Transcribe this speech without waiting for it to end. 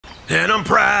And I'm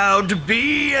proud to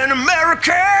be an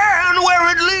American, where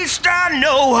at least I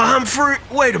know I'm free.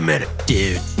 Wait a minute.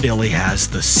 Dude, Billy has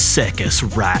the sickest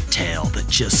rat tail that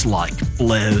just like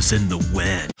blows in the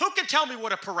wind. Who can tell me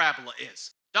what a parabola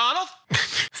is? Donald?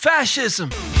 Fascism.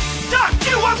 Doc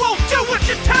Q, I won't do what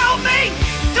you tell me!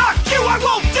 Doc Q, I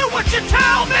won't do what you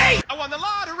tell me! I won the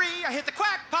lottery, I hit the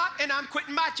quackpot, and I'm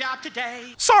quitting my job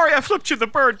today. Sorry I flipped you the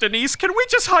bird, Denise. Can we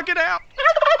just hug it out?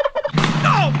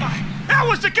 Oh my! That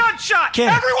was a gunshot!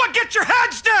 Kenneth. Everyone get your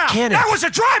heads down! Kenneth. That was a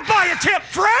drive-by attempt,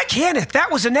 Frank! Kenneth,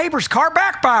 that was a neighbor's car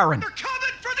backfiring. They're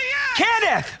coming for the eggs!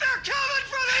 Kenneth! They're coming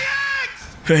for the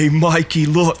eggs! Hey, Mikey,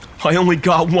 look. I only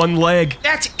got one leg.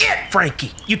 That's it,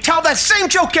 Frankie. You tell that same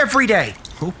joke every day.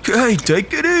 Okay,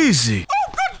 take it easy.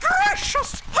 Oh, good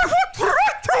gracious! I went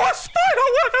right through a spider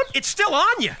web! It's still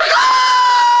on you.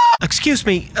 Excuse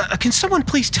me, can someone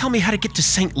please tell me how to get to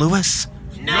St. Louis?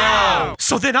 No!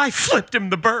 So then I flipped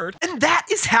him the bird. And that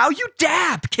is how you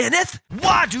dab, Kenneth.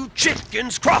 Why do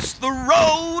chickens cross the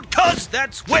road? 'Cause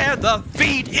that's where the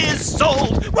feed is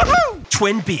sold. Woohoo!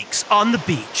 Twin Beaks on the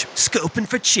beach, scoping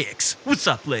for chicks. What's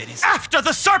up, ladies? After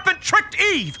the serpent tricked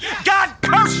Eve, God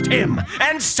cursed him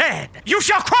and said, "You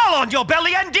shall crawl on your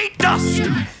belly and eat dust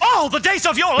all the days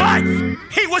of your life."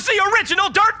 He was the original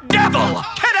dirt devil.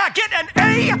 Can I get an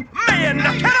amen?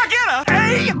 Can I get a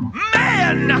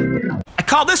amen? I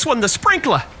call this one the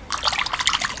sprinkler.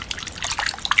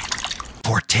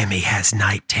 Poor Timmy has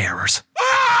night terrors.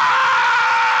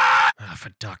 Ah! Oh, for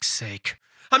duck's sake.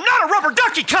 I'm not a rubber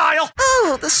ducky, Kyle.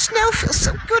 Oh, the snow feels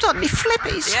so good on me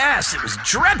flippies. Yes, it was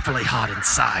dreadfully hot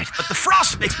inside, but the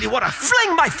frost makes me want to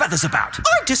fling my feathers about.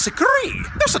 I disagree.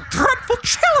 There's a dreadful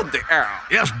chill in the air.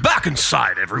 Yes, back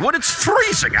inside, everyone. It's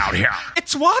freezing out here.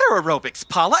 It's water aerobics,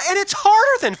 Paula, and it's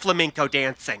harder than flamenco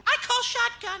dancing. I call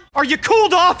shotgun. Are you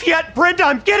cooled off yet, Brenda?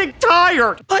 I'm getting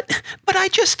tired. But I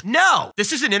just... No,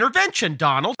 this is an intervention,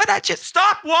 Donald. But I just...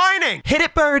 Stop whining. Hit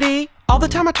it, Birdie. All the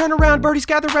time I turn around, birdies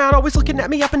gather round, always looking at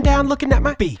me up and down, looking at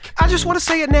my beak. I just want to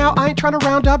say it now, I ain't trying to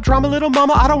round up drama, little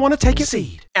mama, I don't want to take it.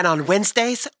 Seed. And on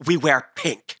Wednesdays, we wear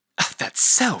pink. That's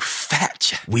so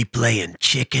fetch. We playing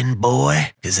chicken,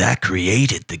 boy? 'Cause I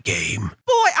created the game.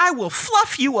 Boy, I will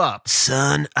fluff you up.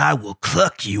 Son, I will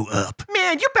cluck you up.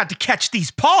 Man, you're about to catch these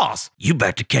paws. You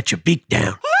about to catch a beak down.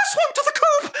 Last one to the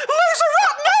coop, lays a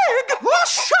rotten egg. Oh,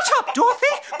 shut up,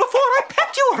 Dorothy, before I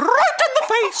peck you right in the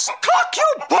face. Cluck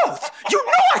you both. You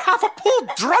know I have a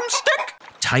pulled drumstick.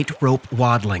 Tightrope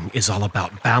waddling is all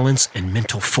about balance and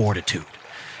mental fortitude.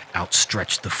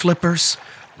 Outstretch the flippers,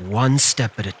 one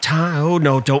step at a time. Oh,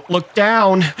 no, don't look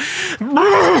down.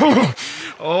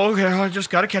 Oh, I just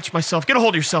gotta catch myself. Get a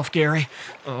hold of yourself, Gary.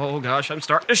 Oh, gosh, I'm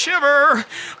starting to shiver.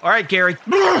 All right, Gary.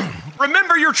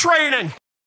 Remember your training.